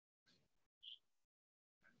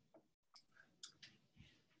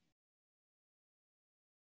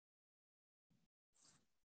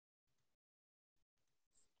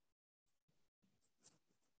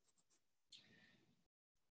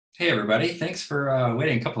Hey everybody, thanks for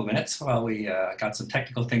waiting a couple of minutes while we got some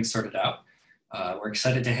technical things sorted out. We're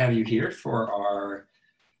excited to have you here for our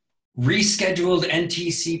rescheduled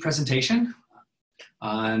NTC presentation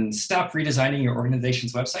on stop redesigning your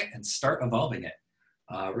organization's website and start evolving it.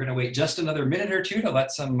 We're gonna wait just another minute or two to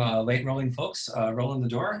let some late rolling folks roll in the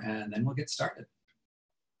door, and then we'll get started.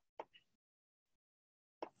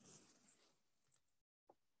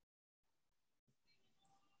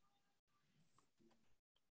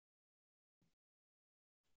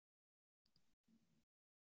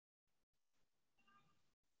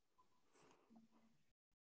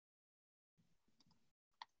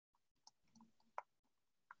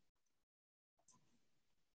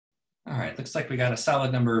 All right, looks like we got a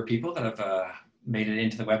solid number of people that have made it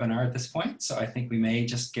into the webinar at this point. So I think we may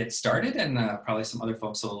just get started, and probably some other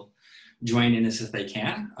folks will join in as they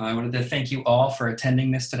can. I wanted to thank you all for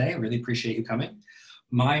attending this today. I really appreciate you coming.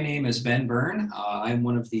 My name is Ben Byrne. I'm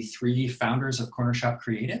one of the three founders of Corner Shop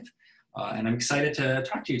Creative, and I'm excited to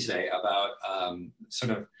talk to you today about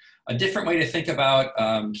sort of a different way to think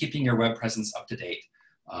about keeping your web presence up to date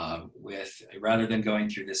rather than going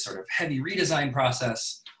through this sort of heavy redesign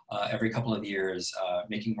process every couple of years,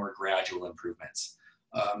 making more gradual improvements.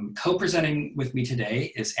 Co-presenting with me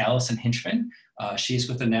today is Allison Hinchman. She's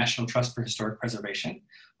with the National Trust for Historic Preservation.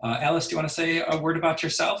 Alice, do you want to say a word about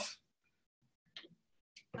yourself?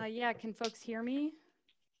 Yeah, can folks hear me?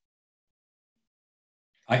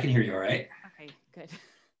 I can hear you all right. Okay, good.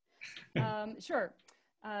 Sure.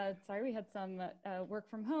 Sorry, we had some work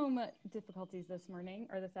from home difficulties this morning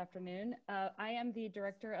or this afternoon. I am the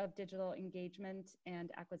Director of Digital Engagement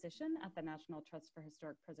and Acquisition at the National Trust for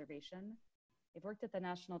Historic Preservation. I've worked at the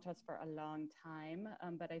National Trust for a long time,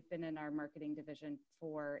 but I've been in our marketing division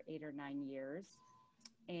for 8 or 9 years.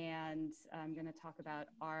 And I'm going to talk about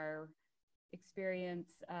our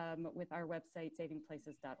experience with our website,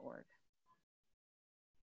 savingplaces.org.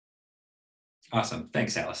 Awesome.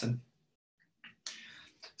 Thanks, Allison.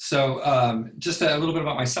 So just a little bit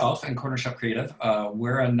about myself and Corner Shop Creative.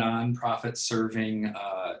 We're a nonprofit serving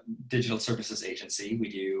digital services agency. We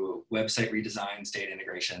do website redesigns, data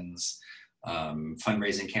integrations,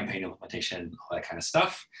 fundraising, campaign implementation, all that kind of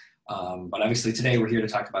stuff. But obviously today we're here to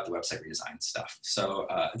talk about the website redesign stuff. So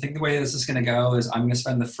I think the way this is going to go is I'm going to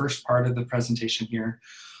spend the first part of the presentation here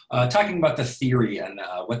talking about the theory and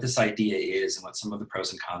what this idea is and what some of the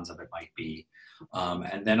pros and cons of it might be.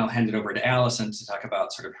 And then I'll hand it over to Allison to talk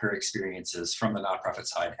about sort of her experiences from the nonprofit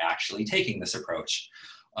side actually taking this approach.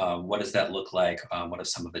 What does that look like? What have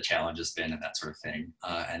some of the challenges been and that sort of thing?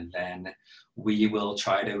 And then we will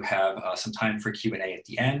try to have some time for Q&A at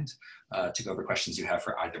the end to go over questions you have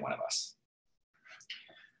for either one of us.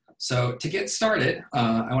 So to get started,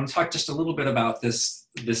 I want to talk just a little bit about this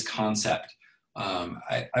concept.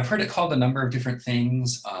 I've heard it called a number of different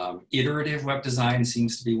things. Iterative web design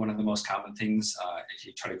seems to be one of the most common things if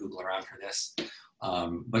you try to Google around for this.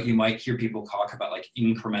 But you might hear people talk about like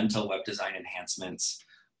incremental web design enhancements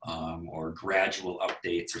or gradual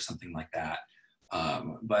updates or something like that.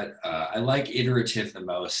 But I like iterative the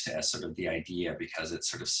most as sort of the idea because it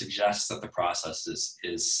sort of suggests that the process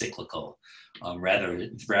is cyclical rather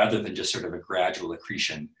than just sort of a gradual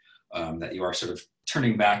accretion that you are sort of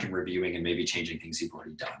turning back and reviewing and maybe changing things you've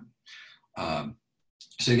already done.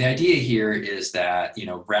 So the idea here is that,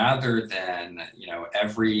 rather than,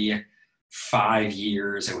 every 5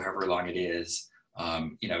 years or however long it is,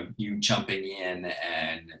 you jumping in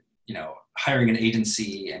and, hiring an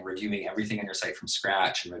agency and reviewing everything on your site from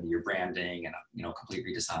scratch and maybe your branding and, complete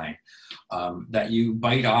redesign, that you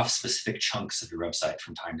bite off specific chunks of your website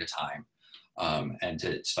from time to time. And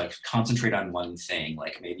to like concentrate on one thing,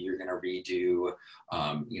 like maybe you're going to redo,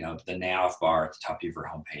 the nav bar at the top of your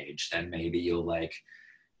homepage. Then maybe you'll like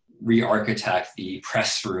re-architect the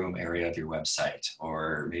press room area of your website,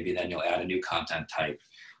 or maybe then you'll add a new content type,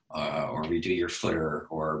 or redo your footer,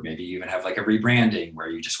 or maybe you even have like a rebranding where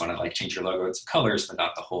you just want to like change your logo and some colors, but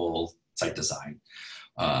not the whole site design.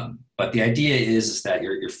 But the idea is that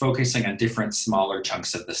you're focusing on different smaller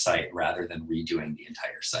chunks of the site rather than redoing the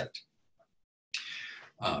entire site.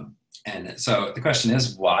 And so the question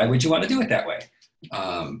is, why would you want to do it that way?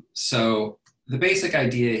 So the basic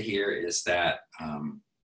idea here is that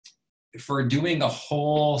for doing a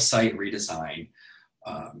whole site redesign,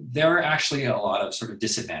 there are actually a lot of sort of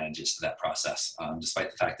disadvantages to that process,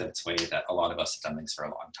 despite the fact that it's a way that a lot of us have done things for a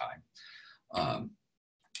long time.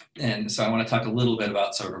 And so I want to talk a little bit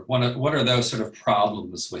about sort of what are those sort of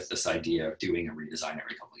problems with this idea of doing a redesign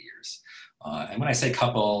every couple of years. And when I say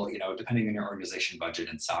couple, depending on your organization budget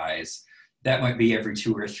and size, That might be every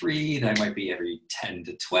 2 or 3, that might be every 10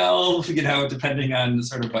 to 12, you know, depending on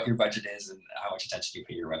sort of what your budget is and how much attention you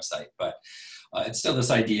pay to your website. But it's still this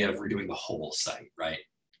idea of redoing the whole site, right?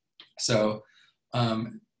 So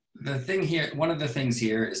the thing here, one of the things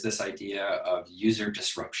here is this idea of user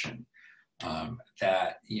disruption,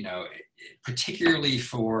 that, you know, particularly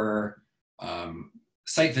for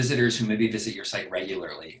site visitors who maybe visit your site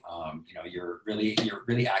regularly, you know, you're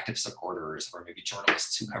really active supporters, or maybe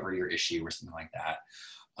journalists who cover your issue or something like that.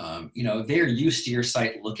 You know, they're used to your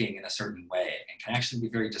site looking in a certain way, and can actually be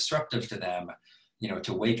very disruptive to them, you know,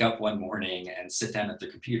 to wake up one morning and sit down at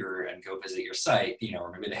their computer and go visit your site, you know,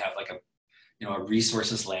 or maybe they have like a, you know, a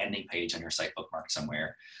resources landing page on your site bookmarked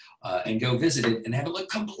somewhere, and go visit it and have it look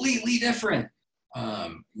completely different.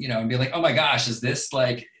 You know, and be like, oh my gosh, is this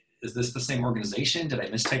the same organization? Did I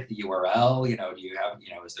mistype the URL? You know, do you have,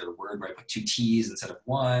 you know, is there a word where I put 2 T's instead of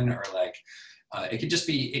 1? Or like,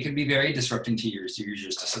 it can be very disrupting to your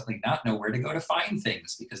users to simply not know where to go to find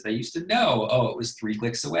things, because they used to know, oh, it was 3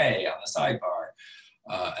 clicks away on the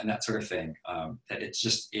sidebar, and that sort of thing. That it's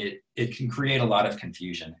just, it can create a lot of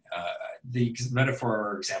confusion. The metaphor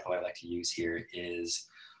or example I like to use here is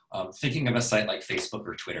thinking of a site like Facebook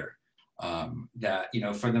or Twitter. That, you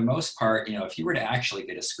know, for the most part, you know, if you were to actually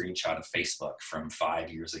get a screenshot of Facebook from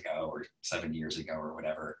 5 years ago or 7 years ago or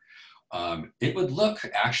whatever, it would look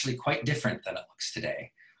actually quite different than it looks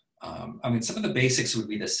today. I mean, some of the basics would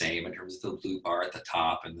be the same in terms of the blue bar at the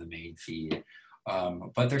top and the main feed,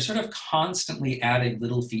 but they're sort of constantly adding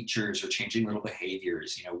little features or changing little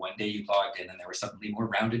behaviors. You know, one day you logged in and there were suddenly more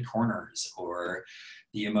rounded corners, or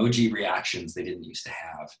the emoji reactions they didn't used to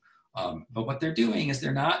have. But what they're doing is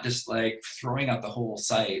they're not just like throwing out the whole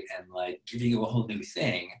site and like giving you a whole new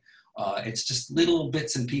thing. It's just little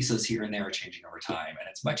bits and pieces here and there are changing over time. And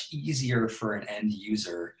it's much easier for an end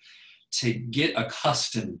user to get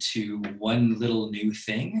accustomed to one little new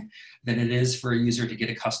thing than it is for a user to get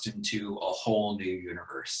accustomed to a whole new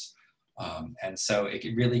universe. And so it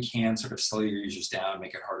really can sort of slow your users down,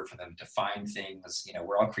 make it harder for them to find things. You know,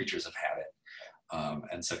 we're all creatures of habit.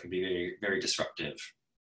 And so it can be very, very disruptive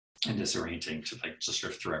and disorienting to like just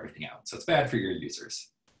sort of throw everything out. So it's bad for your users.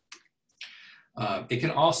 It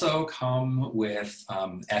can also come with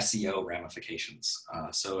SEO ramifications.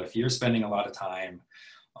 So if you're spending a lot of time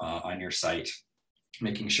on your site,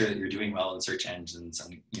 making sure that you're doing well in search engines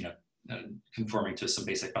and, you know, conforming to some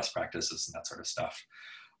basic best practices and that sort of stuff.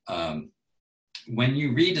 When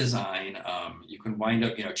you redesign, you can wind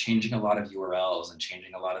up, you know, changing a lot of URLs and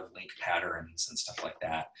changing a lot of link patterns and stuff like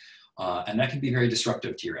that. And that can be very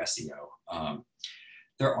disruptive to your SEO.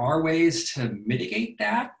 There are ways to mitigate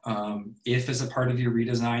that. If as a part of your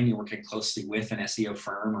redesign, you're working closely with an SEO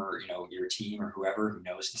firm or, you know, your team or whoever who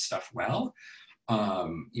knows the stuff well,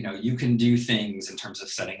 you know, you can do things in terms of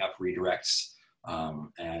setting up redirects,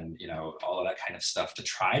 and, you know, all of that kind of stuff to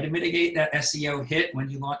try to mitigate that SEO hit when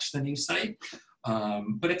you launch the new site.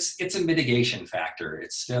 But it's a mitigation factor.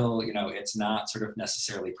 It's still, you know, it's not sort of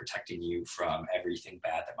necessarily protecting you from everything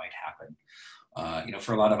bad that might happen. You know,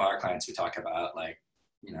 for a lot of our clients, we talk about like,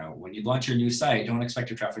 you know, when you launch your new site, don't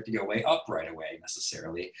expect your traffic to go way up right away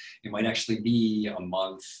necessarily. It might actually be a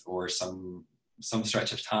month or some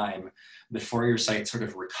stretch of time before your site sort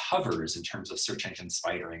of recovers in terms of search engine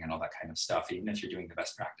spidering and all that kind of stuff, even if you're doing the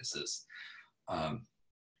best practices.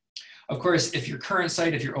 Of course, if your current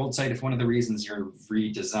site, if your old site, if one of the reasons you're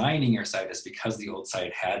redesigning your site is because the old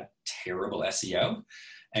site had terrible SEO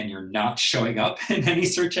and you're not showing up in any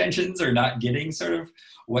search engines or not getting sort of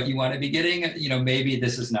what you want to be getting, you know, maybe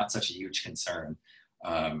this is not such a huge concern.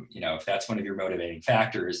 You know, if that's one of your motivating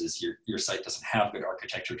factors is your site doesn't have good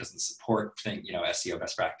architecture, doesn't support you know, SEO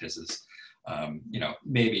best practices, you know,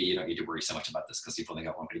 maybe you don't need to worry so much about this because you've only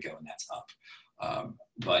got one way to go and that's up.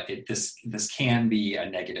 But this can be a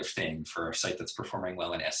negative thing for a site that's performing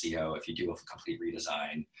well in SEO if you do a complete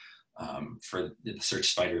redesign, for the search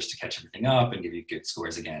spiders to catch everything up and give you good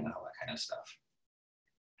scores again and all that kind of stuff.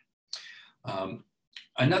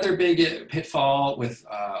 Another big pitfall with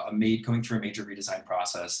going through a major redesign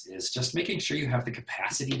process is just making sure you have the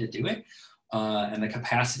capacity to do it, and the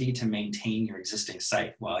capacity to maintain your existing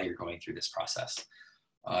site while you're going through this process.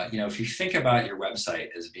 You know, if you think about your website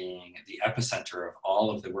as being the epicenter of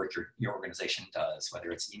all of the work your organization does,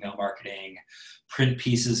 whether it's email marketing, print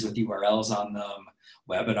pieces with URLs on them,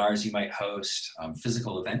 webinars you might host,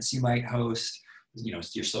 physical events you might host, you know,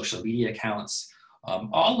 your social media accounts,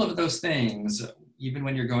 all of those things, even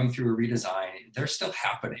when you're going through a redesign, they're still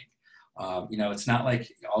happening. You know, it's not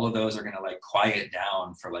like all of those are going to like quiet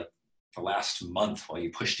down for like the last month while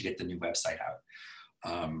you push to get the new website out.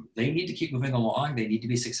 They need to keep moving along. They need to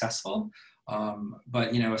be successful.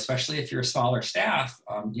 But, especially if you're a smaller staff,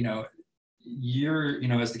 you're,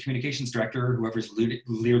 as the communications director, whoever's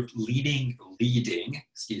leading,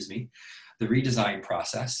 excuse me, the redesign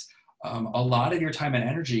process, a lot of your time and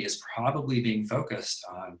energy is probably being focused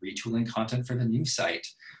on retooling content for the new site,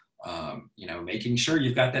 making sure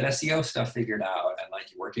you've got that SEO stuff figured out and like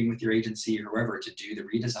working with your agency or whoever to do the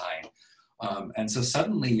redesign. And so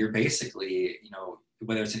suddenly you're basically,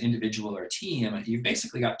 whether it's an individual or a team, you've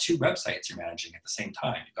basically got two websites you're managing at the same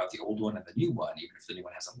time. You've got the old one and the new one, even if the new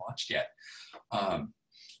one hasn't launched yet.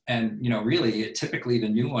 And really, typically the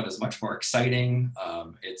new one is much more exciting.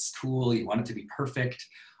 It's cool. You want it to be perfect.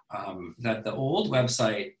 That the old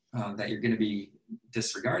website that you're going to be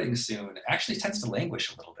disregarding soon actually tends to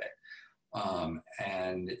languish a little bit.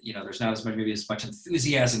 And there's not as much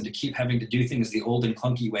enthusiasm to keep having to do things the old and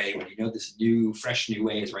clunky way when this new, fresh new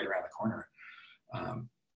way is right around the corner.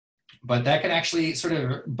 But that can actually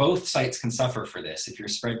both sites can suffer for this. If you're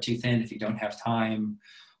spread too thin, if you don't have time,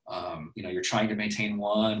 you're trying to maintain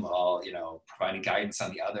one while, providing guidance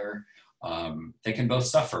on the other, they can both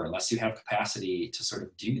suffer unless you have capacity to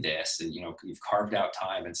do this. And, you've carved out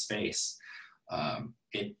time and space.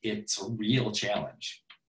 It's a real challenge.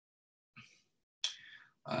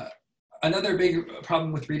 Another big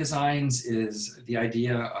problem with redesigns is the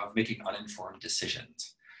idea of making uninformed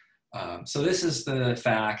decisions. So this is the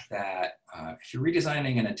fact that if you're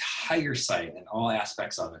redesigning an entire site and all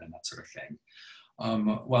aspects of it and that sort of thing,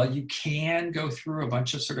 while you can go through a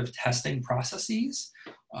bunch of testing processes,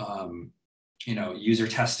 user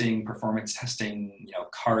testing, performance testing,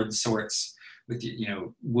 card sorts with,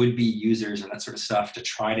 would-be users and that sort of stuff to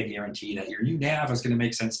try to guarantee that your new nav is going to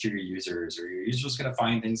make sense to your users or your users going to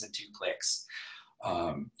find things in 2 clicks.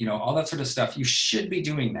 All that sort of stuff. You should be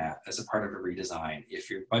doing that as a part of a redesign. If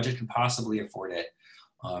your budget can possibly afford it,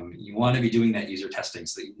 you want to be doing that user testing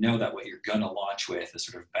so that you know that what you're going to launch with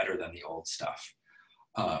is better than the old stuff.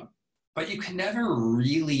 But you can never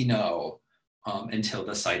really know until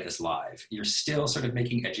the site is live. You're still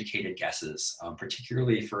making educated guesses,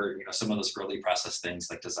 particularly for some of those early process things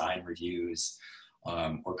like design reviews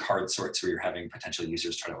or card sorts where you're having potential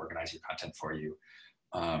users try to organize your content for you.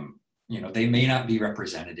 They may not be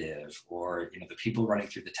representative, or the people running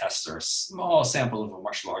through the tests are a small sample of a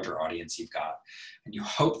much larger audience you've got, and you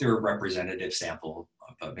hope they're a representative sample,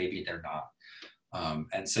 but maybe they're not.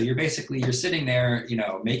 And so you're sitting there,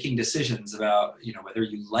 making decisions about, whether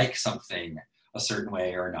you like something a certain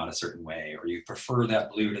way or not a certain way, or you prefer that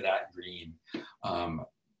blue to that green.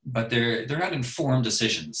 But they're not informed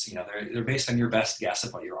decisions. They're based on your best guess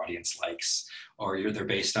of what your audience likes, or they're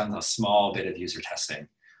based on a small bit of user testing.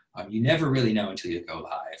 You never really know until you go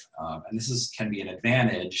live. And this can be an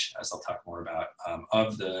advantage, as I'll talk more about,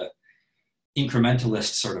 of the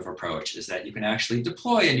incrementalist approach, is that you can actually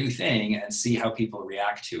deploy a new thing and see how people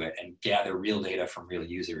react to it and gather real data from real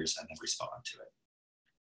users and then respond to it.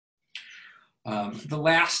 The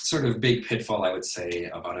last big pitfall I would say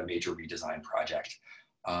about a major redesign project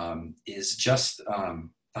is just the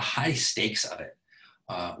high stakes of it.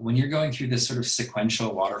 When you're going through this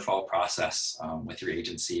sequential waterfall process with your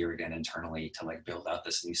agency or again internally to build out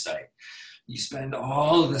this new site, you spend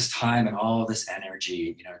all of this time and all of this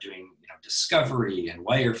energy, doing discovery and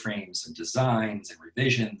wireframes and designs and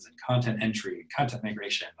revisions and content entry and content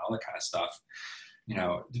migration and all that kind of stuff.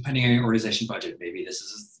 Depending on your organization budget, maybe this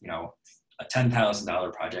is a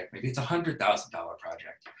 $10,000 project, maybe it's a $100,000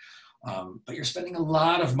 project. But you're spending a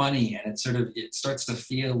lot of money, and it starts to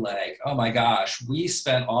feel like, oh my gosh, we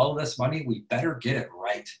spent all of this money, we better get it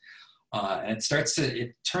right. And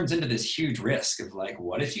it turns into this huge risk of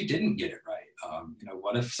what if you didn't get it right?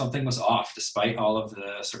 What if something was off despite all of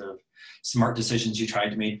the smart decisions you tried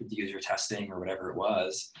to make with the user testing or whatever it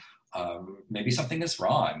was? Maybe something is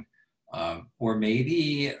wrong. Or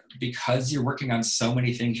maybe because you're working on so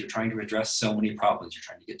many things, you're trying to address so many problems. You're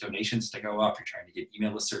trying to get donations to go up. You're trying to get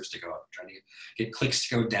email listservs to go up. You're trying to get clicks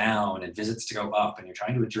to go down and visits to go up. And you're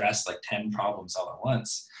trying to address 10 problems all at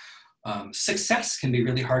once. Success can be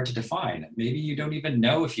really hard to define. Maybe you don't even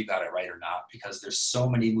know if you got it right or not because there's so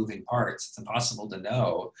many moving parts. It's impossible to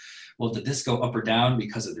know, well, did this go up or down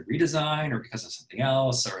because of the redesign or because of something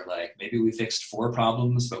else? Or maybe we fixed 4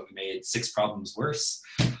 problems, but we made 6 problems worse.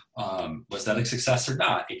 Was that a success or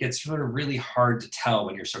not? It gets really hard to tell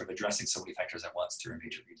when you're addressing so many factors at once through a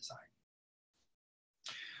major redesign.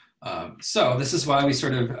 So this is why we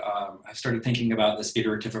I've started thinking about this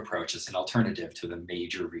iterative approach as an alternative to the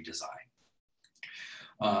major redesign.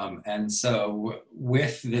 And so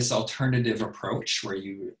with this alternative approach where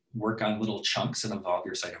you work on little chunks and evolve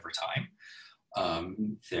your site over time,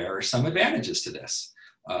 there are some advantages to this.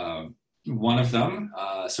 One of them,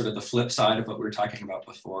 sort of the flip side of what we were talking about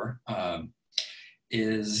before,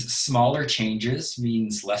 is smaller changes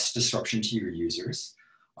means less disruption to your users.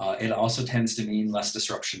 It also tends to mean less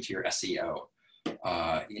disruption to your SEO.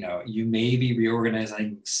 You may be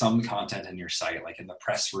reorganizing some content in your site, like in the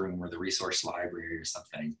press room or the resource library or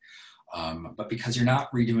something. But because you're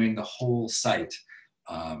not redoing the whole site,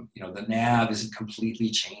 the nav isn't completely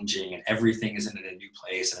changing and everything isn't in a new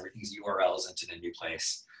place and everything's URL isn't in a new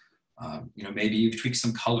place. Maybe you've tweaked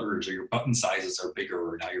some colors or your button sizes are bigger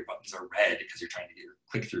or now your buttons are red because you're trying to get your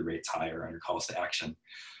click-through rates higher on your calls to action.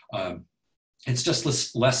 It's just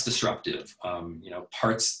less disruptive.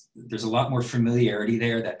 There's a lot more familiarity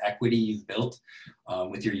there, that equity you've built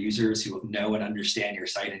with your users who know and understand your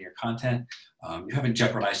site and your content. You haven't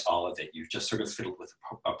jeopardized all of it. You've just sort of fiddled with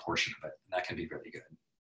a portion of it, and that can be really good.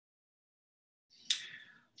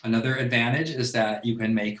 Another advantage is that you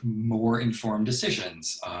can make more informed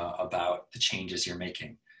decisions about the changes you're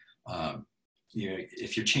making.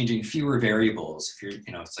 If you're changing fewer variables, if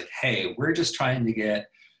you're, it's like, hey, we're just trying to get,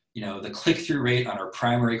 the click-through rate on our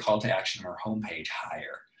primary call to action on our homepage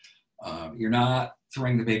higher. You're not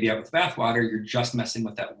throwing the baby out with the bathwater, you're just messing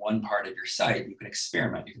with that one part of your site. You can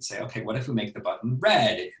experiment. You can say, okay, what if we make the button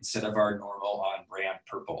red instead of our normal on-brand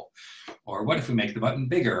purple? Or what if we make the button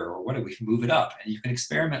bigger? Or what if we move it up? And you can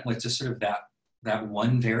experiment with just sort of that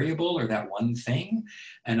one variable or that one thing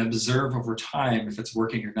and observe over time if it's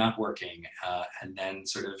working or not working, and then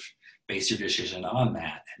sort of base your decision on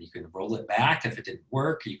that. And you can roll it back if it didn't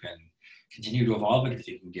work. You can continue to evolve it if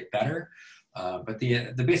you can get better. But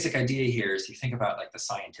the basic idea here is you think about like the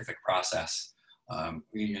scientific process.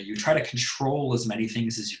 You try to control as many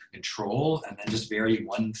things as you can control and then just vary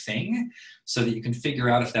one thing so that you can figure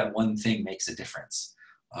out if that one thing makes a difference.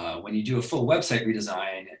 When you do a full website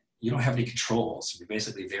redesign, you don't have any controls. We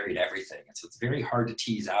basically varied everything. And so it's very hard to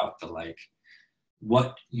tease out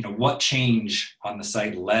what change on the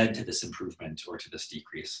site led to this improvement or to this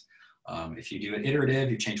decrease. If you do it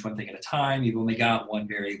iterative, you change one thing at a time, you've only got one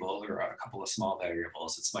variable or a couple of small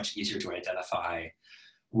variables. It's much easier to identify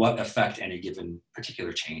what effect any given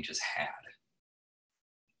particular change has had.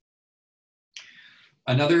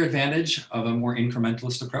 Another advantage of a more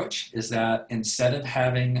incrementalist approach is that instead of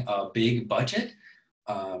having a big budget,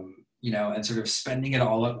 and sort of spending it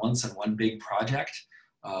all at once on one big project,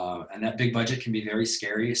 and that big budget can be very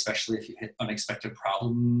scary, especially if you hit unexpected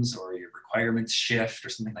problems or your requirements shift or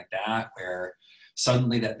something like that, where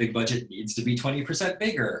suddenly that big budget needs to be 20%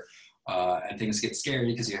 bigger, and things get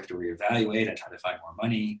scary because you have to reevaluate and try to find more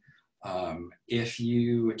money. If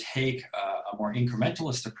you take a more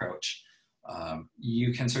incrementalist approach,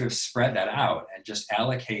 you can sort of spread that out and just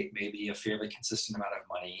allocate maybe a fairly consistent amount of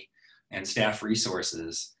money and staff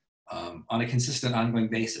resources on a consistent ongoing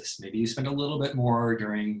basis. Maybe you spend a little bit more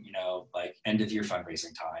during, like end of year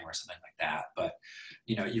fundraising time or something like that. But,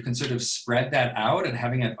 you can sort of spread that out, and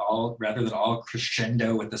having it all, rather than all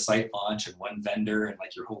crescendo with the site launch and one vendor and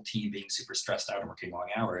like your whole team being super stressed out and working long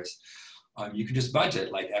hours, you can just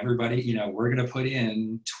budget like everybody, we're going to put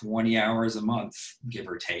in 20 hours a month, give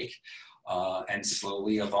or take, and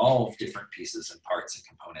slowly evolve different pieces and parts and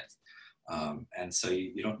components. And so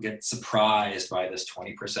you don't get surprised by this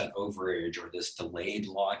 20% overage or this delayed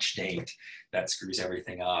launch date that screws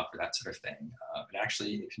everything up or that sort of thing. But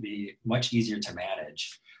actually, it can be much easier to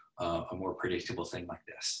manage a more predictable thing like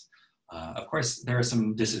this. Of course, there are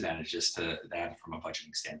some disadvantages to that from a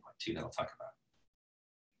budgeting standpoint too that I'll talk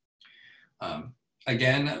about.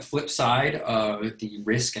 Again, flip side of the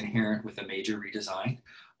risk inherent with a major redesign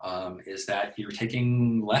is that you're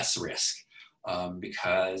taking less risk.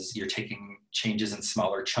 Because you're taking changes in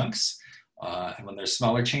smaller chunks. And when there's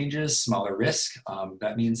smaller changes, smaller risk,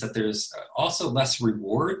 that means that there's also less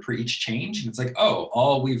reward for each change. And it's like, oh,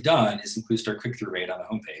 all we've done is increased our click-through rate on the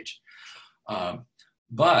homepage.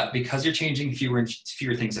 But because you're changing fewer and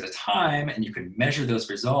fewer things at a time, and you can measure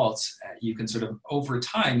those results, you can sort of over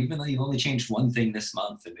time, even though you've only changed one thing this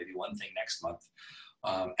month and maybe one thing next month,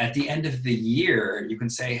 at the end of the year, you can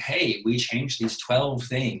say, hey, we changed these 12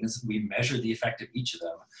 things. We measured the effect of each of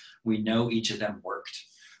them. We know each of them worked.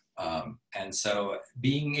 And so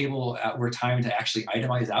being able over time to actually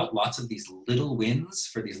itemize out lots of these little wins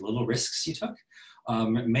for these little risks you took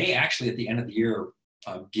may actually at the end of the year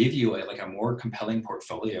give you a more compelling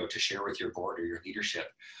portfolio to share with your board or your leadership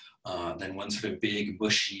than one sort of big,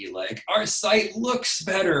 mushy, like our site looks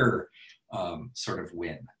better sort of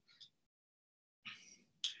win.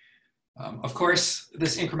 Of course,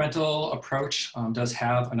 this incremental approach does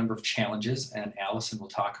have a number of challenges, and Allison will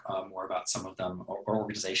talk more about some of them or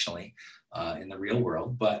organizationally in the real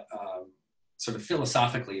world. But sort of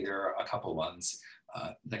philosophically, there are a couple ones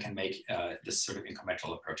that can make this sort of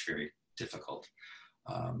incremental approach very difficult.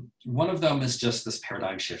 One of them is just this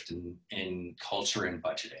paradigm shift in culture and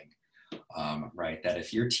budgeting, right? That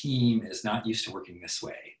if your team is not used to working this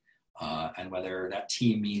way, and whether that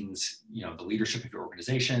team means, the leadership of your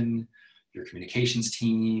organization, your communications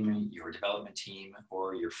team, your development team,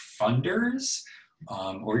 or your funders,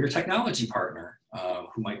 or your technology partner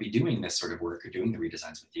who might be doing this sort of work or doing the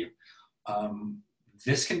redesigns with you,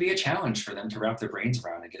 this can be a challenge for them to wrap their brains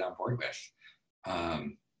around and get on board with.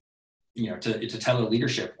 To tell the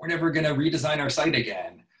leadership, we're never going to redesign our site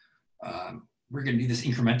again. We're going to do this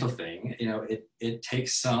incremental thing. It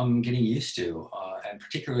takes some getting used to, and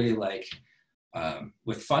particularly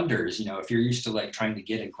with funders, if you're used to trying to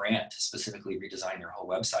get a grant to specifically redesign your whole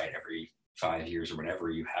website every 5 years or whatever,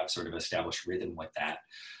 you have sort of established rhythm with that.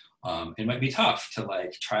 It might be tough to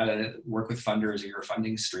try to work with funders or your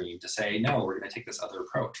funding stream to say, no, we're going to take this other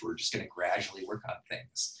approach. We're just going to gradually work on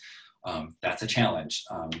things. That's a challenge.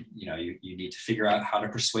 You need to figure out how to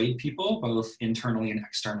persuade people, both internally and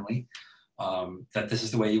externally, that this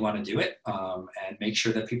is the way you want to do it, and make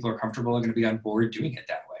sure that people are comfortable and going to be on board doing it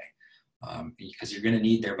that way, because you're going to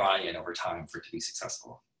need their buy-in over time for it to be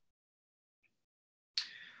successful.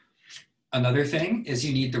 Another thing is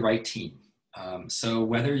you need the right team. So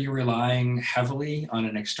whether you're relying heavily on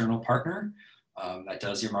an external partner that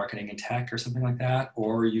does your marketing and tech or something like that,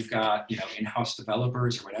 or you've got in-house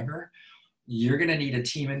developers or whatever, you're going to need a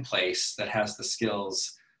team in place that has the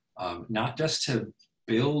skills, not just to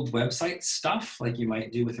build website stuff like you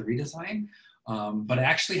might do with a redesign, but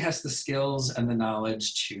actually has the skills and the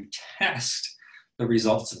knowledge to test the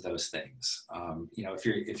results of those things.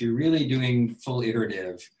 If you're really doing full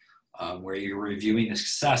iterative, where you're reviewing the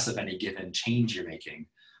success of any given change you're making,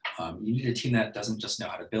 you need a team that doesn't just know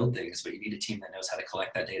how to build things, but you need a team that knows how to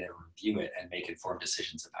collect that data, review it, and make informed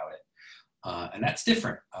decisions about it. And that's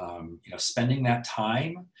different. Spending that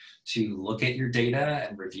time to look at your data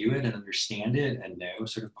and review it and understand it and know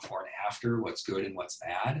sort of before and after what's good and what's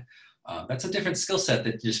bad, that's a different skill set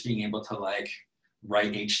than just being able to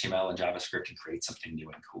write HTML and JavaScript and create something new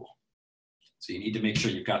and cool. So you need to make sure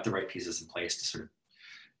you've got the right pieces in place to sort of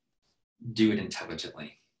do it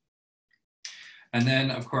intelligently. And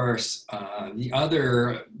then, of course, the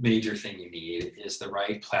other major thing you need is the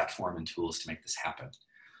right platform and tools to make this happen.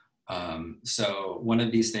 So one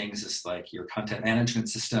of these things is your content management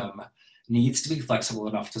system needs to be flexible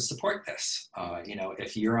enough to support this.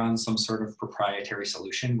 If you're on some sort of proprietary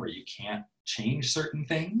solution where you can't change certain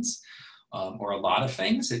things, or a lot of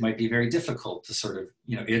things, it might be very difficult to sort of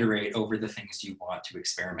iterate over the things you want to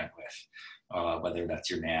experiment with, whether that's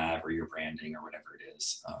your nav or your branding or whatever it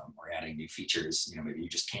is, or adding new features. Maybe you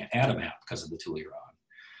just can't add a map because of the tool you're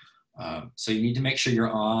on. So you need to make sure you're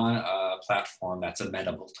on a platform that's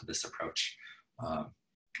amenable to this approach.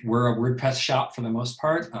 We're a WordPress shop for the most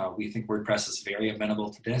part. We think WordPress is very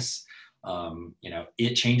amenable to this.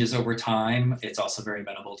 It changes over time. It's also very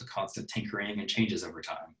amenable to constant tinkering and changes over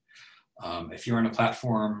time. If you're on a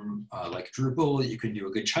platform like Drupal, you can do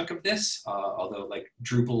a good chunk of this, although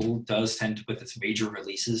Drupal does tend to, with its major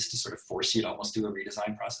releases, to sort of force you to almost do a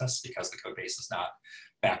redesign process because the code base is not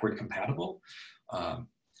backward compatible.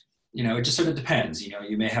 It just sort of depends.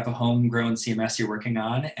 You may have a homegrown CMS you're working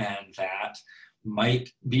on, and that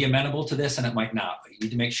might be amenable to this and it might not, but you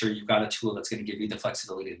need to make sure you've got a tool that's going to give you the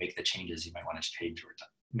flexibility to make the changes you might want to change or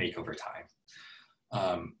make over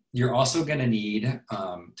time. You're also going to need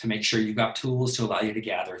to make sure you've got tools to allow you to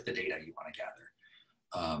gather the data you want to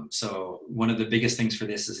gather. So one of the biggest things for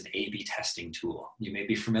this is an A/B testing tool. You may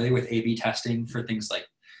be familiar with A/B testing for things like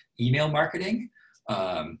email marketing,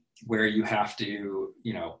 where you have to,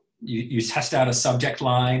 you test out a subject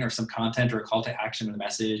line or some content or a call to action in the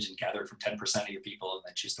message and gather it from 10% of your people and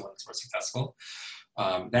then choose the one that's more successful.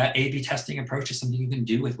 That A/B testing approach is something you can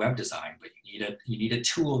do with web design, but you need a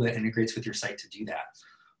tool that integrates with your site to do that.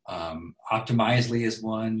 Optimizely is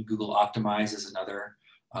one, Google Optimize is another.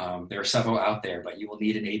 There are several out there, but you will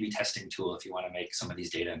need an A/B testing tool if you want to make some of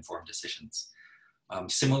these data-informed decisions.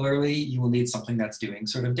 Similarly, you will need something that's doing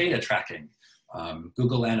sort of data tracking.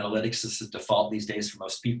 Google Analytics is the default these days for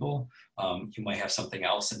most people. You might have something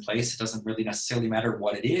else in place. It doesn't really necessarily matter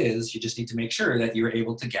what it is. You just need to make sure that you're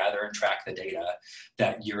able to gather and track the data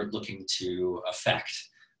that you're looking to affect.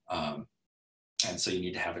 And so you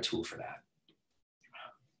need to have a tool for that.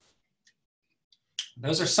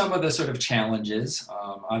 Those are some of the sort of challenges.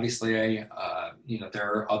 Obviously, there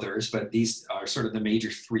are others, but these are sort of the major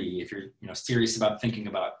three. If you're serious about thinking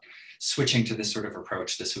about switching to this sort of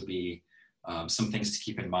approach, this would be some things to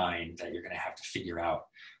keep in mind that you're going to have to figure out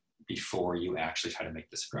before you actually try to make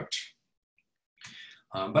this approach.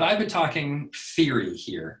 But I've been talking theory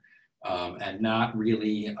here and not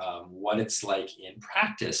really what it's like in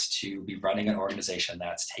practice to be running an organization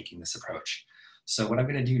that's taking this approach. So what I'm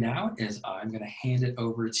going to do now is I'm going to hand it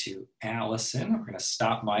over to Allison. We're going to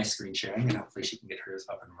stop my screen sharing and hopefully she can get hers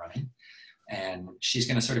up and running. And she's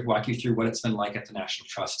going to sort of walk you through what it's been like at the National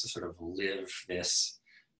Trust to sort of live this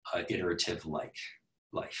iterative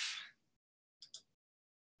life.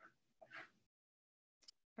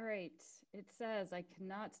 All right, it says I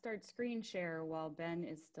cannot start screen share while Ben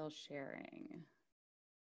is still sharing.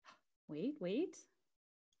 Wait.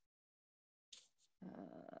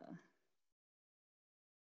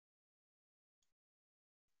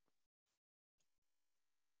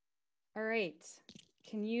 All right,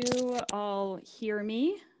 can you all hear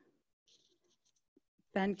me?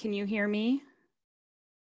 Ben, can you hear me?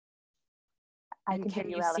 And can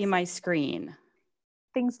you see my screen?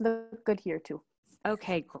 Things look good here too.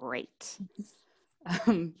 Okay, great.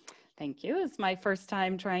 Thank you. It's my first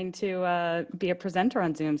time trying to be a presenter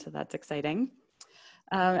on Zoom, so that's exciting.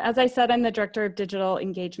 As I said, I'm the Director of Digital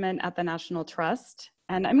Engagement at the National Trust,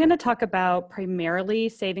 and I'm going to talk about primarily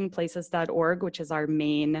savingplaces.org, which is our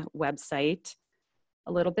main website.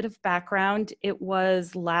 A little bit of background, it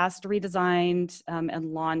was last redesigned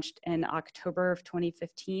and launched in October of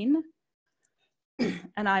 2015.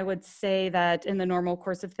 And I would say that in the normal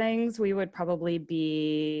course of things, we would probably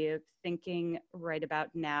be thinking right about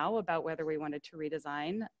now about whether we wanted to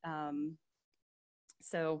redesign.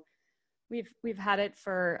 So we've had it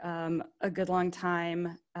for a good long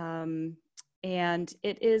time. And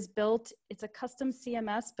it is built, it's a custom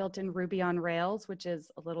CMS built in Ruby on Rails, which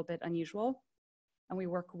is a little bit unusual. And we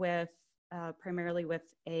work with primarily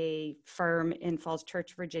with a firm in Falls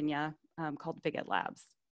Church, Virginia called Viget Labs.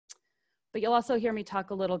 But you'll also hear me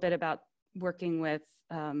talk a little bit about working with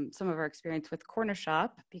some of our experience with Corner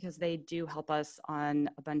Shop because they do help us on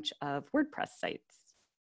a bunch of WordPress sites.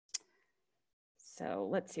 So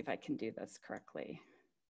let's see if I can do this correctly.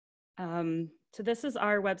 So this is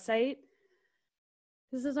our website.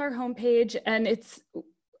 This is our homepage, and it's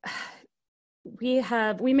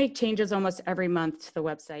we make changes almost every month to the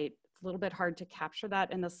website. It's a little bit hard to capture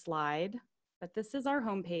that in the slide, but this is our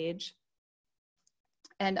homepage.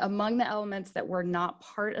 And among the elements that were not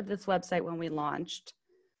part of this website when we launched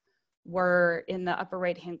were in the upper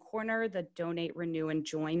right-hand corner, the donate, renew, and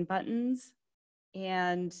join buttons.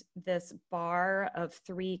 And this bar of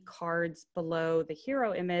 3 cards below the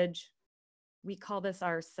hero image, we call this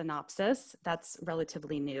our synopsis. That's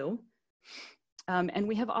relatively new. And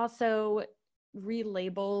we have also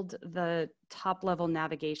relabeled the top level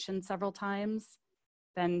navigation several times.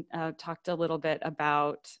 Ben talked a little bit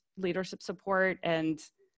about leadership support and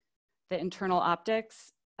the internal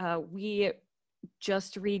optics. We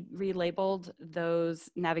just relabeled those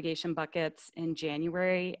navigation buckets in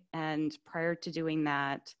January, and prior to doing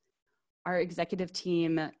that, our executive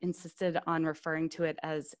team insisted on referring to it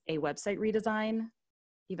as a website redesign,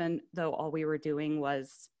 even though all we were doing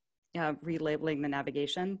was relabeling the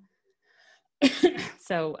navigation.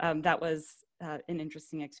 So that was an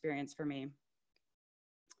interesting experience for me.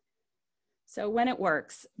 So when it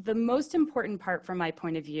works, the most important part from my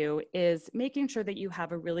point of view is making sure that you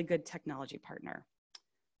have a really good technology partner.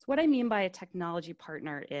 So what I mean by a technology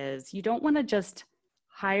partner is you don't want to just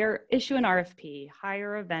issue an RFP,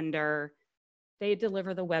 hire a vendor, they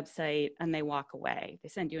deliver the website and they walk away. They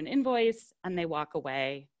send you an invoice and they walk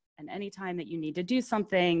away. And anytime that you need to do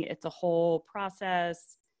something, it's a whole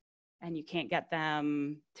process and you can't get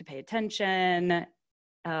them to pay attention.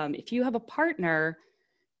 If you have a partner,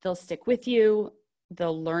 they'll stick with you,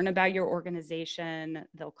 they'll learn about your organization,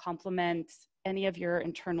 they'll complement any of your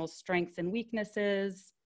internal strengths and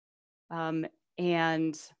weaknesses,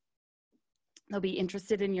 and they'll be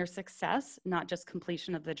interested in your success, not just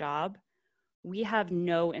completion of the job. We have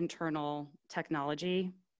no internal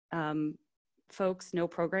technology folks, no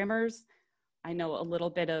programmers. I know a little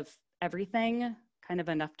bit of everything, kind of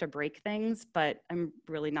enough to break things, but I'm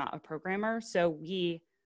really not a programmer. So we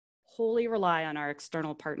wholly rely on our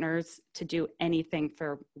external partners to do anything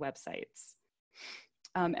for websites.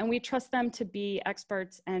 And we trust them to be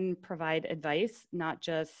experts and provide advice, not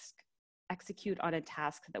just execute on a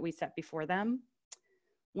task that we set before them.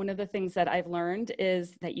 One of the things that I've learned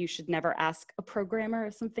is that you should never ask a programmer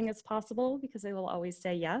if something is possible because they will always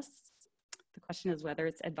say yes. The question is whether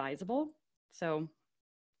it's advisable. So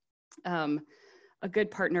a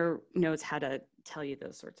good partner knows how to tell you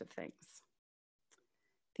those sorts of things.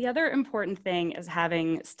 The other important thing is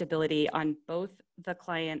having stability on both the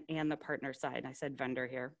client and the partner side. I said vendor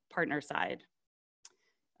here, partner side.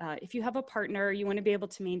 If you have a partner, you want to be able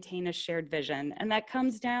to maintain a shared vision, and that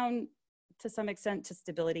comes down to some extent to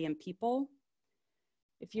stability in people.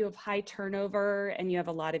 If you have high turnover and you have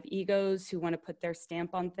a lot of egos who want to put their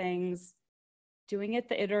stamp on things, doing it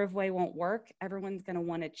the iterative way won't work. Everyone's going to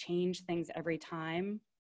want to change things every time.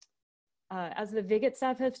 As the Viget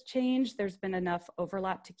staff has changed, there's been enough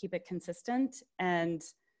overlap to keep it consistent, and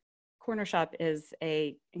Corner Shop is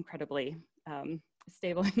a incredibly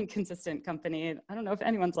stable and consistent company. I don't know if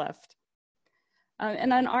anyone's left.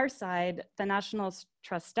 And on our side, the National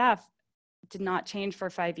Trust staff did not change for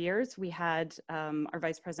 5 years. We had our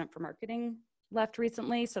vice president for marketing left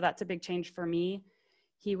recently, so that's a big change for me.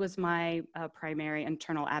 He was my primary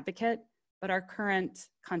internal advocate, but our current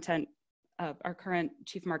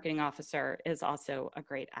chief marketing officer is also a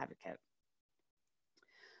great advocate.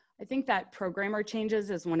 I think that programmer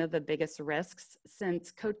changes is one of the biggest risks,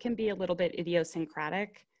 since code can be a little bit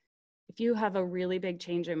idiosyncratic. If you have a really big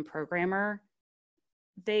change in programmer,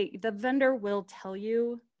 the vendor will tell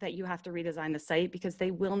you that you have to redesign the site because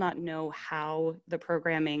they will not know how the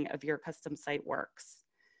programming of your custom site works.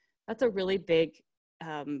 That's a really big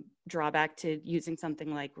drawback to using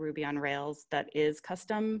something like Ruby on Rails that is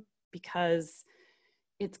custom, because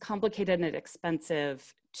it's complicated and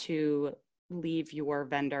expensive to leave your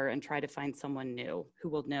vendor and try to find someone new who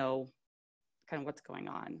will know kind of what's going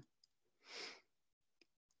on.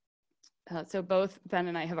 So both Ben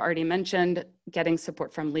and I have already mentioned getting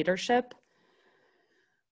support from leadership.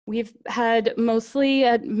 We've had mostly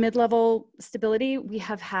at mid-level stability. We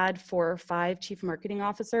have had 4 or 5 chief marketing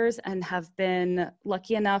officers and have been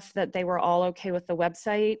lucky enough that they were all okay with the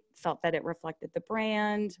website, felt that it reflected the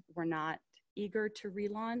brand, were not eager to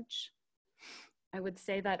relaunch. I would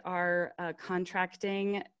say that our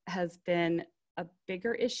contracting has been a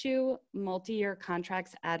bigger issue. Multi-year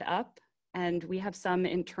contracts add up, and we have some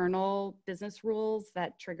internal business rules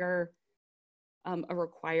that trigger a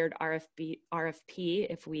required RFP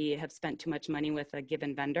if we have spent too much money with a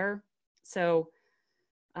given vendor. So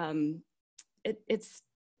it's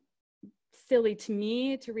silly to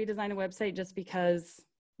me to redesign a website just because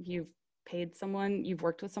you've paid someone, you've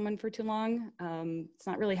worked with someone for too long. It's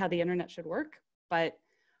not really how the internet should work, but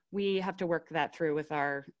we have to work that through with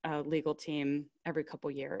our legal team every couple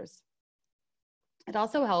years. It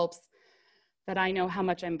also helps that I know how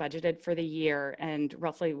much I'm budgeted for the year and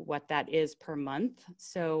roughly what that is per month.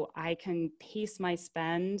 So I can pace my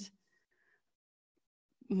spend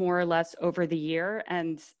more or less over the year.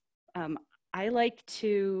 And I like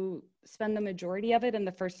to spend the majority of it in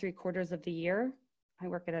the first 3 quarters of the year. I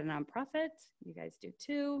work at a nonprofit, you guys do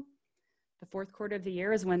too. The 4th quarter of the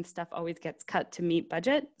year is when stuff always gets cut to meet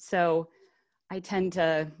budget. So I tend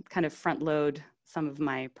to kind of front load some of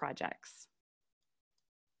my projects.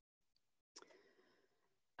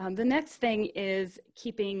 The next thing is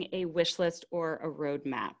keeping a wish list or a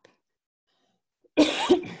roadmap.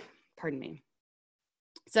 Pardon me.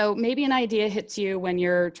 So maybe an idea hits you when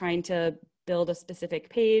you're trying to build a specific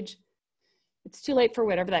page. It's too late for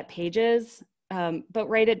whatever that page is, but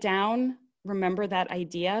write it down. Remember that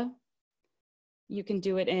idea. You can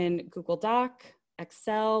do it in Google Doc,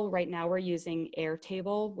 Excel. Right now we're using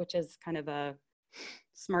Airtable, which is kind of a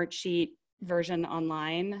smart sheet version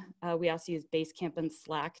online. We also use Basecamp and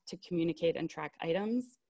Slack to communicate and track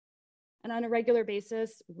items. And on a regular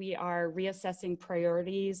basis, we are reassessing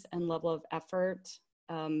priorities and level of effort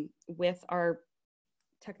with our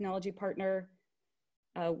technology partner.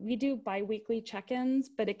 We do bi-weekly check-ins,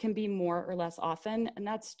 but it can be more or less often. And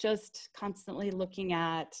that's just constantly looking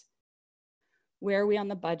at where are we on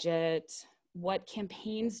the budget? What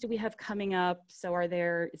campaigns do we have coming up? So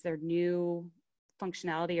is there new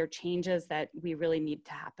functionality or changes that we really need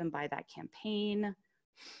to happen by that campaign?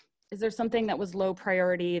 Is there something that was low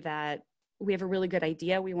priority that we have a really good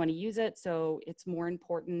idea, we want to use it, so it's more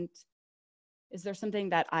important? Is there something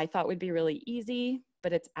that I thought would be really easy,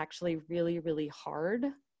 but it's actually really, really hard,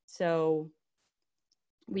 so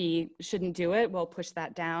we shouldn't do it? We'll push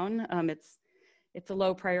that down. It's a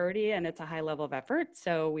low priority and it's a high level of effort,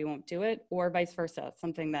 so we won't do it, or vice versa,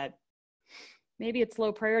 something that maybe it's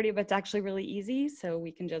low priority, but it's actually really easy, so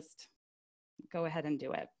we can just go ahead and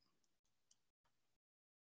do it.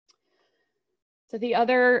 So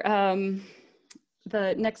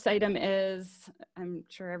the next item is, I'm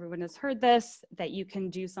sure everyone has heard this, that you can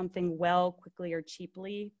do something well, quickly, or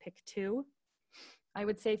cheaply. Pick 2. I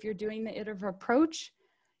would say if you're doing the iterative approach,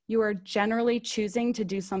 you are generally choosing to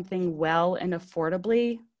do something well and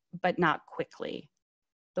affordably, but not quickly.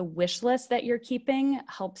 The wish list that you're keeping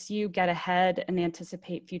helps you get ahead and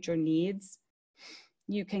anticipate future needs.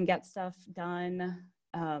 You can get stuff done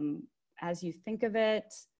as you think of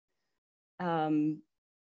it,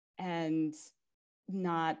 and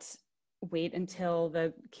not wait until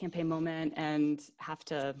the campaign moment and have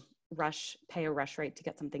to pay a rush rate to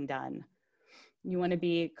get something done. You want to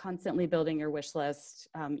be constantly building your wish list,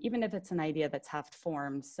 even if it's an idea that's half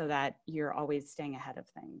formed, so that you're always staying ahead of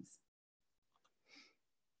things.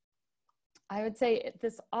 I would say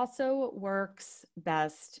this also works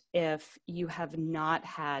best if you have not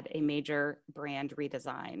had a major brand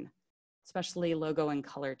redesign, especially logo and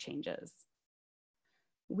color changes.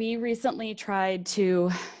 We recently tried to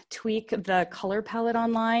tweak the color palette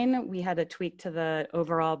online. We had a tweak to the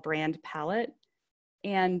overall brand palette.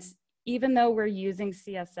 And even though we're using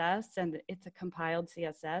CSS and it's a compiled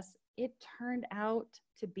CSS, it turned out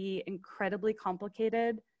to be incredibly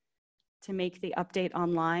complicated to make the update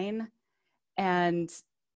online. And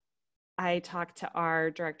I talked to our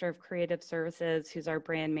director of creative services, who's our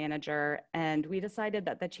brand manager, and we decided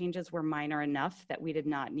that the changes were minor enough that we did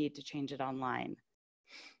not need to change it online.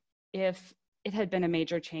 If it had been a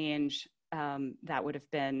major change, that would have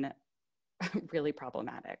been really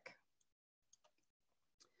problematic.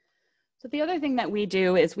 So the other thing that we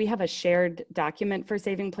do is we have a shared document for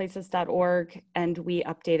savingplaces.org, and we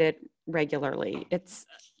update it regularly. It's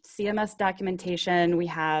CMS documentation. We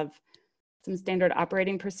have some standard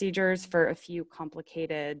operating procedures for a few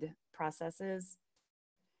complicated processes.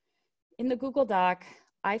 In the Google Doc,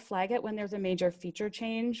 I flag it when there's a major feature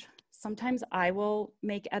change. Sometimes I will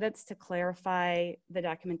make edits to clarify the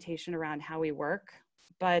documentation around how we work,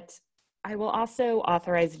 but I will also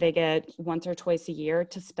authorize Viget once or twice a year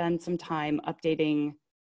to spend some time updating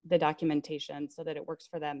the documentation so that it works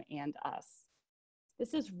for them and us.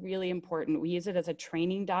 This is really important. We use it as a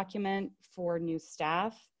training document for new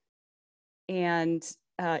staff. And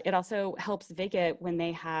it also helps Viget when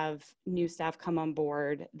they have new staff come on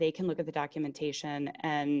board. They can look at the documentation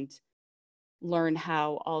and learn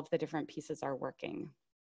how all of the different pieces are working.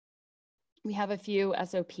 We have a few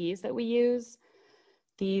SOPs that we use.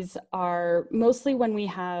 These are mostly when we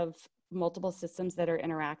have multiple systems that are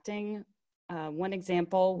interacting. One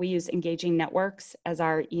example, we use Engaging Networks as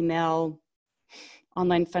our email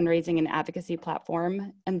online fundraising and advocacy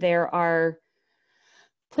platform. And there are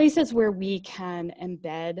places where we can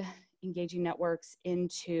embed Engaging Networks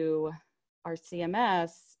into our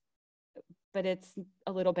CMS, but it's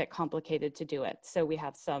a little bit complicated to do it. So we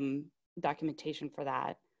have some documentation for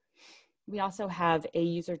that. We also have a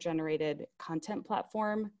user-generated content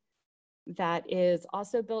platform that is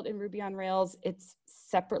also built in Ruby on Rails. It's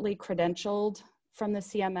separately credentialed from the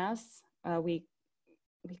CMS. We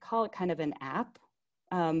call it kind of an app,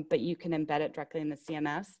 but you can embed it directly in the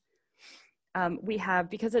CMS. We have,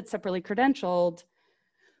 because it's separately credentialed,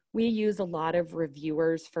 we use a lot of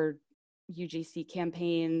reviewers for UGC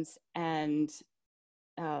campaigns, and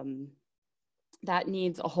that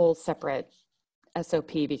needs a whole separate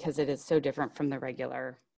SOP because it is so different from the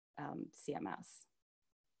regular CMS.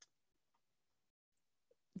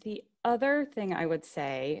 The other thing I would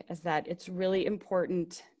say is that it's really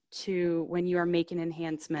important to, when you are making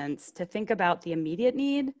enhancements, to think about the immediate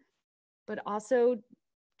need, but also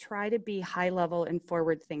try to be high level and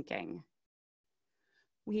forward thinking.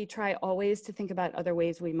 We try always to think about other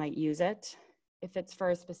ways we might use it. If it's for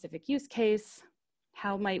a specific use case,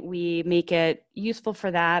 how might we make it useful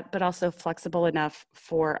for that, but also flexible enough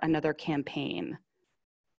for another campaign?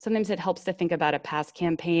 Sometimes it helps to think about a past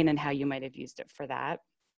campaign and how you might have used it for that.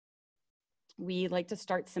 We like to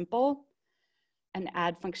start simple and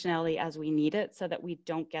add functionality as we need it so that we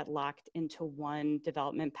don't get locked into one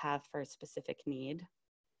development path for a specific need.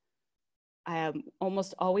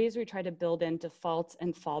 Almost always we try to build in defaults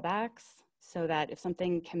and fallbacks so that if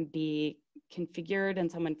something can be configured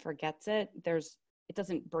and someone forgets it, it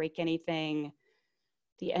doesn't break anything.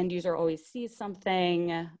 The end user always sees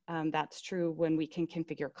something. That's true when we can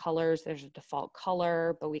configure colors. There's a default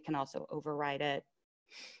color, but we can also override it.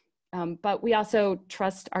 But we also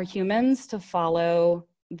trust our humans to follow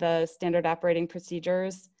the standard operating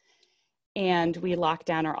procedures, and we lock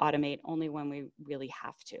down or automate only when we really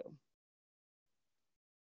have to.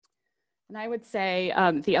 And I would say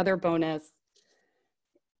the other bonus,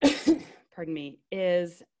 pardon me,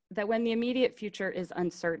 is that when the immediate future is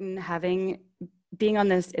uncertain, being on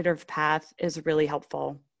this iterative path is really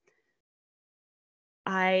helpful.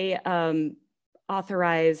 I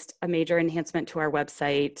authorized a major enhancement to our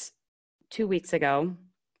website 2 weeks ago.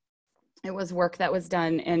 It was work that was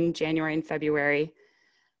done in January and February.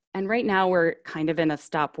 And right now we're kind of in a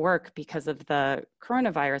stop work because of the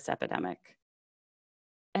coronavirus epidemic.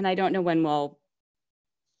 And I don't know when we'll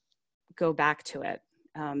go back to it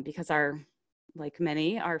because like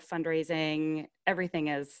many, our fundraising, everything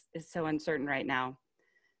is so uncertain right now.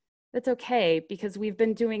 That's okay because we've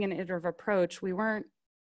been doing an iterative approach. We weren't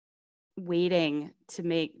waiting to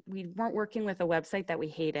we weren't working with a website that we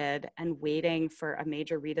hated and waiting for a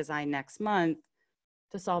major redesign next month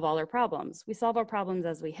to solve all our problems. We solve our problems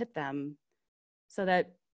as we hit them, so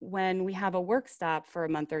that when we have a work stop for a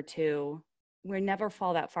month or two, we never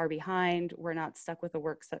fall that far behind. We're not stuck with a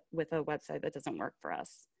website that doesn't work for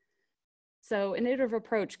us. So an iterative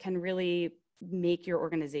approach can really make your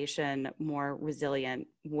organization more resilient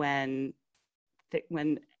when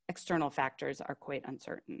external factors are quite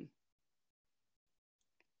uncertain.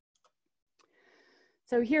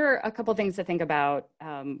 So here are a couple things to think about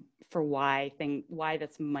for why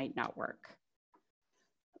this might not work.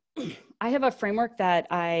 I have a framework that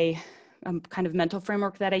kind of mental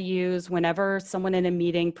framework that I use whenever someone in a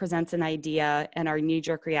meeting presents an idea and our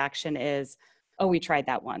knee-jerk reaction is, oh, we tried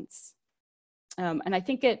that once. And I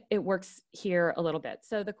think it works here a little bit.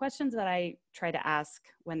 So the questions that I try to ask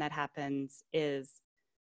when that happens is,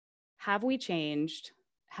 have we changed?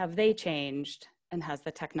 Have they changed? And has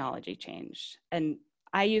the technology changed? And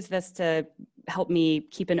I use this to help me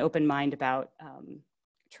keep an open mind about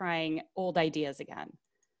trying old ideas again.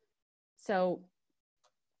 So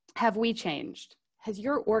have we changed? Has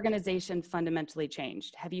your organization fundamentally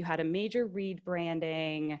changed? Have you had a major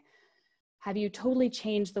rebranding? Have you totally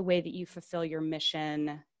changed the way that you fulfill your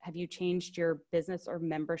mission? Have you changed your business or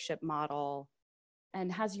membership model?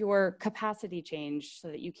 And has your capacity changed so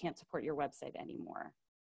that you can't support your website anymore?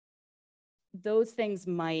 Those things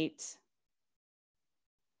might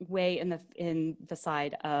weigh in the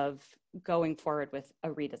side of going forward with a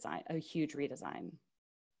redesign, a huge redesign.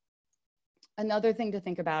 Another thing to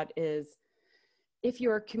think about is if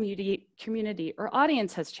your community or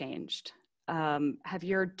audience has changed. Have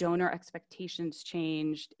your donor expectations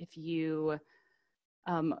changed? If you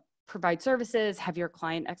provide services, have your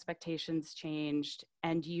client expectations changed?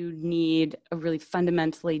 And you need a really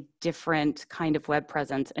fundamentally different kind of web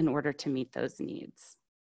presence in order to meet those needs.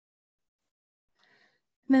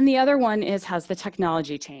 And then the other one is, has the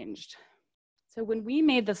technology changed? So when we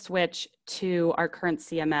made the switch to our current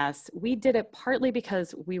CMS, we did it partly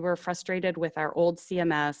because we were frustrated with our old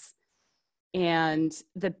CMS and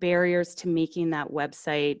the barriers to making that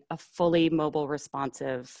website a fully mobile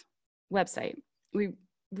responsive website. We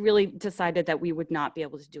really decided that we would not be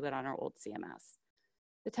able to do it on our old CMS.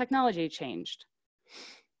 The technology changed.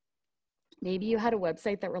 Maybe you had a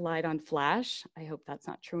website that relied on Flash. I hope that's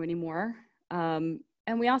not true anymore.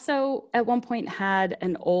 And we also, at one point, had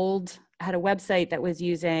a website that was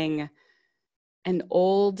using an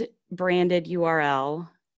old branded URL,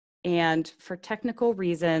 and for technical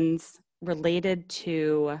reasons related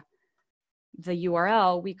to the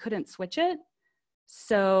URL, we couldn't switch it.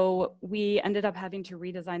 So we ended up having to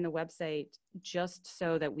redesign the website just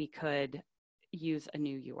so that we could use a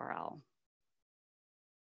new URL.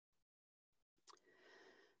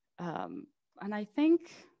 And I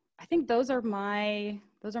think those are my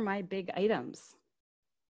big items.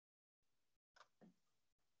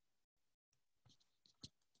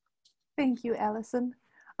 Thank you, Allison.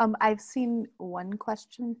 I've seen one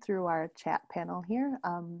question through our chat panel here,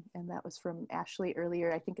 and that was from Ashley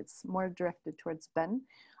earlier. I think it's more directed towards Ben.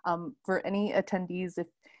 For any attendees, if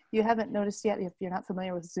you haven't noticed yet, if you're not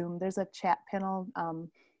familiar with Zoom, there's a chat panel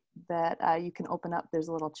that you can open up. There's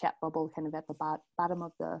a little chat bubble kind of at the bottom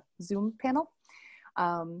of the Zoom panel.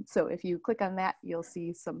 So if you click on that, you'll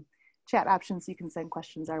see some chat options. You can send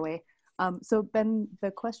questions our way. So Ben, the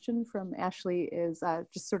question from Ashley is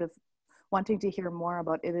just sort of wanting to hear more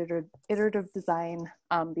about iterative design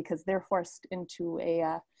because they're forced into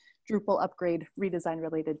a Drupal upgrade redesign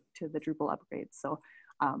related to the Drupal upgrade. So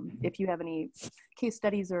if you have any case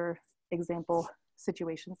studies or example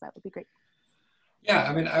situations, that would be great. Yeah,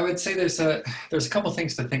 I mean, I would say there's a couple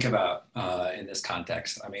things to think about in this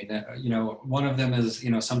context. I mean, one of them is,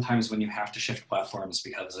 sometimes when you have to shift platforms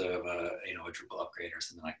because of a Drupal upgrade or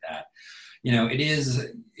something like that, it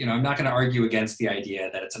is, I'm not going to argue against the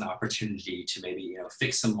idea that it's an opportunity to maybe,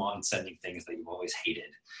 fix some long-standing things that you've always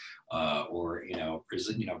hated, or,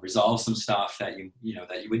 resolve some stuff that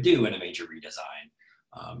that you would do in a major redesign.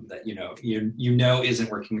 That isn't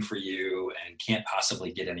working for you and can't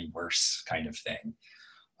possibly get any worse, kind of thing.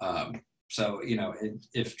 So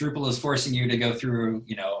if Drupal is forcing you to go through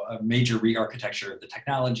a major re-architecture of the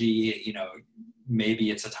technology, maybe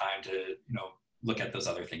it's a time to look at those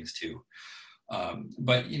other things too.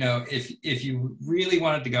 But if you really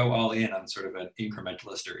wanted to go all in on sort of an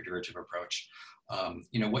incrementalist or iterative approach,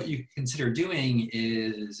 what you consider doing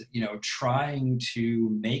is, trying to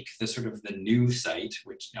make the sort of the new site,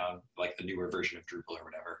 which like the newer version of Drupal or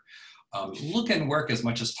whatever, look and work as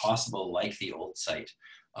much as possible like the old site,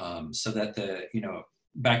 so that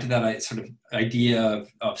back to that sort of idea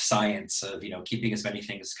of science of, keeping as many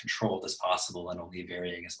things controlled as possible and only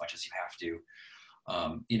varying as much as you have to.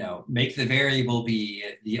 Make the variable be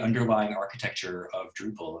the underlying architecture of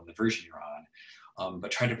Drupal and the version you're on,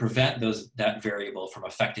 but try to prevent that variable from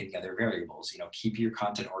affecting the other variables. Keep your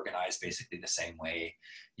content organized basically the same way.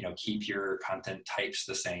 Keep your content types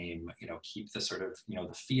the same. Keep the sort of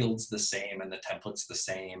the fields the same and the templates the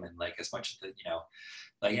same, and like as much as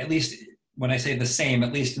like at least when I say the same,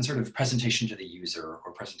 at least in sort of presentation to the user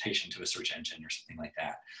or presentation to a search engine or something like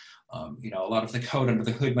that. A lot of the code under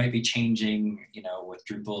the hood might be changing, with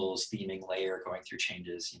Drupal's theming layer going through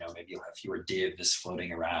changes. Maybe you'll have fewer divs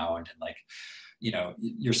floating around, and like,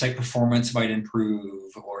 your site performance might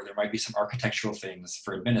improve, or there might be some architectural things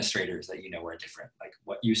for administrators that are different. Like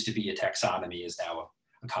what used to be a taxonomy is now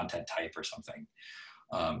a content type or something.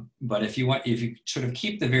 But if you sort of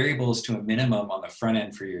keep the variables to a minimum on the front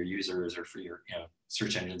end for your users or for your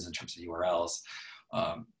search engines in terms of URLs,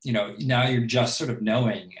 now you're just sort of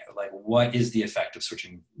knowing like what is the effect of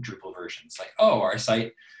switching Drupal versions. Like, oh, our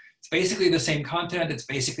site, it's basically the same content, it's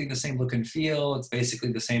basically the same look and feel, it's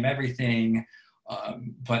basically the same everything,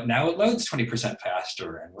 but now it loads 20%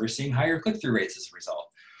 faster and we're seeing higher click-through rates as a result.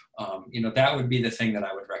 That would be the thing that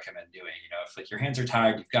I would recommend doing. If like your hands are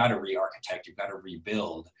tired, you've got to re-architect, you've got to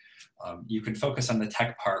rebuild. You can focus on the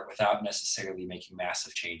tech part without necessarily making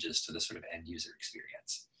massive changes to the sort of end user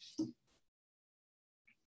experience.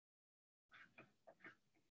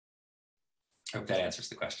 I hope that answers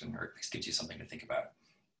the question, or at least gives you something to think about.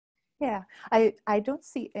 Yeah, I don't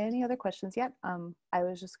see any other questions yet. I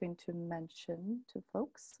was just going to mention to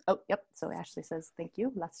folks. Oh, yep. So Ashley says, thank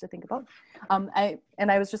you. Lots to think about. I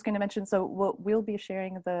was just going to mention, so we'll be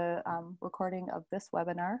sharing the recording of this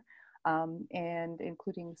webinar and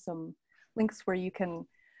including some links where you can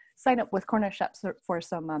sign up with Corner Shop for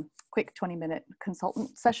some quick 20-minute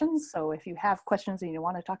consultant sessions. So if you have questions and you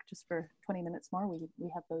want to talk just for 20 minutes more, we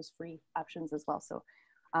have those free options as well. So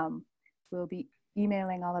we'll be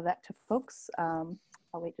emailing all of that to folks. I'll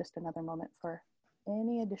wait just another moment for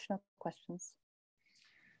any additional questions.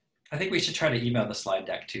 I think we should try to email the slide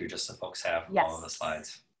deck too, just so folks have all of the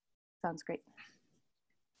slides. Sounds great.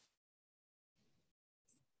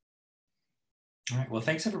 All right, well,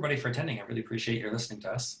 thanks everybody for attending. I really appreciate your listening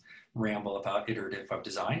to us ramble about iterative web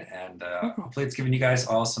design, and hopefully it's given you guys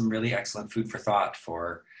all some really excellent food for thought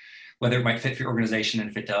for whether it might fit for your organization, and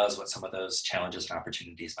if it does, what some of those challenges and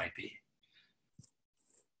opportunities might be.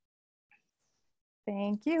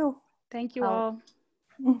 Thank you. Thank you all.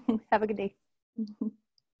 Have a good day.